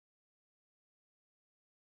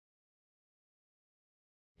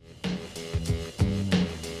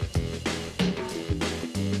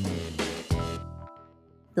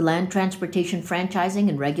The Land Transportation Franchising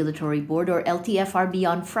and Regulatory Board, or LTFRB,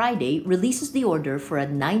 on Friday releases the order for a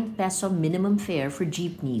 9 peso minimum fare for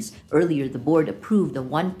jeepneys. Earlier, the board approved a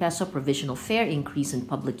 1 peso provisional fare increase in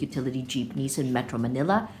public utility jeepneys in Metro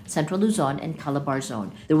Manila, Central Luzon, and Calabar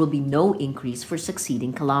Zone. There will be no increase for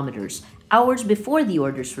succeeding kilometers. Hours before the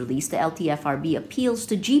order's release, the LTFRB appeals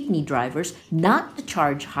to jeepney drivers not to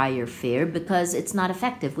charge higher fare because it's not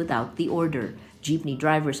effective without the order. Jeepney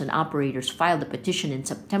drivers and operators filed a petition in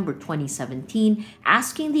September 2017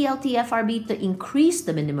 asking the LTFRB to increase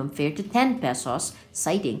the minimum fare to 10 pesos,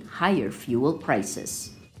 citing higher fuel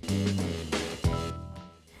prices.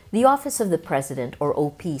 The Office of the President, or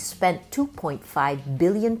OP, spent 2.5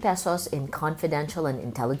 billion pesos in confidential and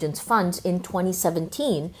intelligence funds in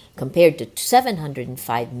 2017 compared to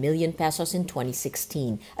 705 million pesos in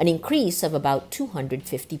 2016, an increase of about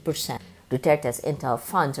 250%. Duterte's intel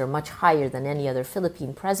funds are much higher than any other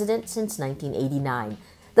Philippine president since 1989.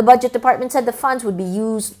 The Budget Department said the funds would be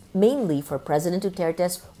used mainly for President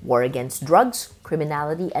Duterte's war against drugs,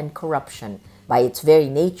 criminality, and corruption. By its very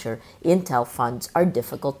nature, intel funds are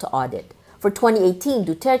difficult to audit. For 2018,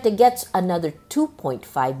 Duterte gets another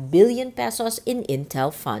 2.5 billion pesos in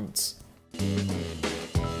intel funds.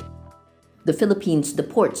 The Philippines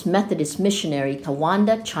deports Methodist missionary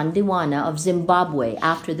Tawanda Chandiwana of Zimbabwe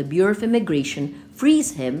after the Bureau of Immigration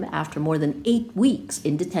frees him after more than 8 weeks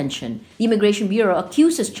in detention. The Immigration Bureau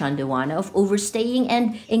accuses Chandiwana of overstaying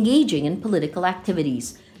and engaging in political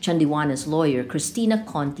activities. Chandiwana's lawyer, Christina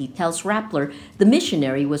Conti, tells Rappler the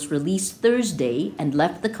missionary was released Thursday and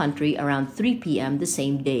left the country around 3 p.m. the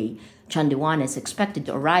same day. Chandiwana is expected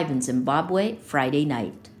to arrive in Zimbabwe Friday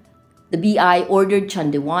night. The BI ordered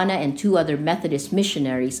Chandiwana and 2 other Methodist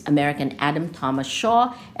missionaries, American Adam Thomas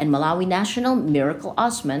Shaw and Malawi national Miracle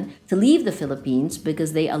Osman, to leave the Philippines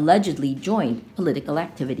because they allegedly joined political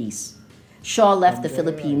activities. Shaw left the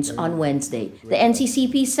Philippines on Wednesday. The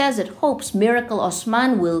NCCP says it hopes Miracle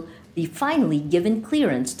Osman will be finally given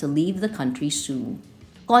clearance to leave the country soon.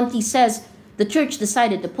 Conti says the church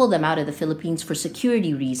decided to pull them out of the Philippines for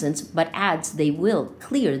security reasons, but adds they will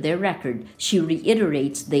clear their record. She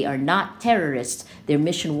reiterates they are not terrorists. Their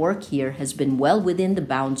mission work here has been well within the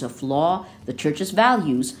bounds of law, the church's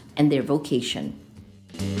values, and their vocation.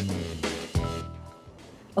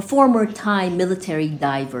 A former Thai military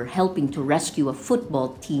diver helping to rescue a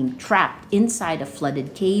football team trapped inside a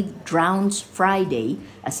flooded cave drowns Friday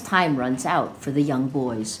as time runs out for the young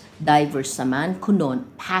boys. Diver Saman Kunon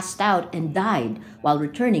passed out and died while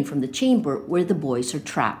returning from the chamber where the boys are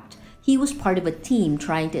trapped. He was part of a team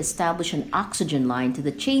trying to establish an oxygen line to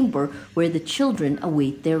the chamber where the children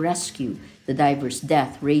await their rescue. The diver's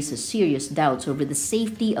death raises serious doubts over the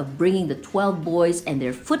safety of bringing the 12 boys and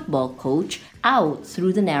their football coach out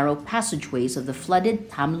through the narrow passageways of the flooded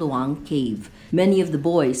Tham Luang cave. Many of the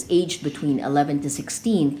boys, aged between 11 to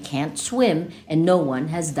 16, can't swim and no one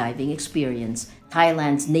has diving experience.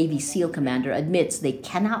 Thailand's Navy SEAL commander admits they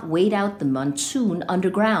cannot wait out the monsoon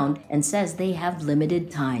underground and says they have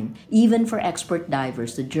limited time. Even for expert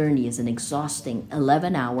divers, the journey is an exhausting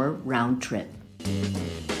 11-hour round trip.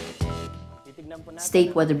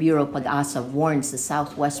 State Weather Bureau Pag-asa warns the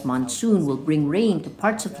southwest monsoon will bring rain to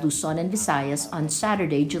parts of Luzon and Visayas on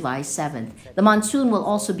Saturday, July 7th. The monsoon will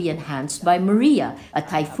also be enhanced by Maria, a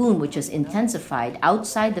typhoon which has intensified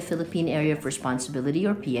outside the Philippine Area of Responsibility,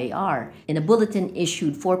 or PAR. In a bulletin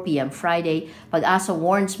issued 4 p.m. Friday, Pag-asa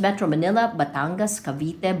warns Metro Manila, Batangas,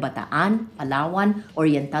 Cavite, Bataan, Palawan,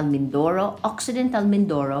 Oriental Mindoro, Occidental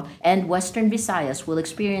Mindoro, and Western Visayas will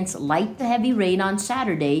experience light to heavy rain on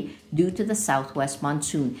Saturday due to the southwest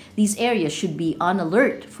monsoon. These areas should be on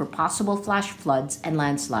alert for possible flash floods and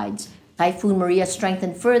landslides. Typhoon Maria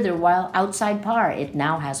strengthened further while outside PAR. It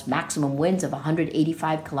now has maximum winds of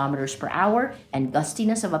 185 kilometers per hour and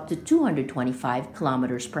gustiness of up to 225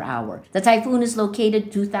 kilometers per hour. The typhoon is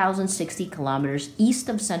located 2,060 kilometers east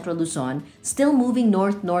of central Luzon, still moving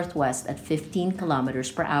north-northwest at 15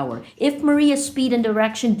 kilometers per hour. If Maria's speed and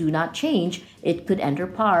direction do not change, it could enter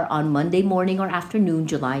PAR on Monday morning or afternoon,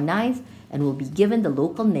 July 9th, and will be given the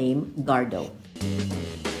local name Gardo.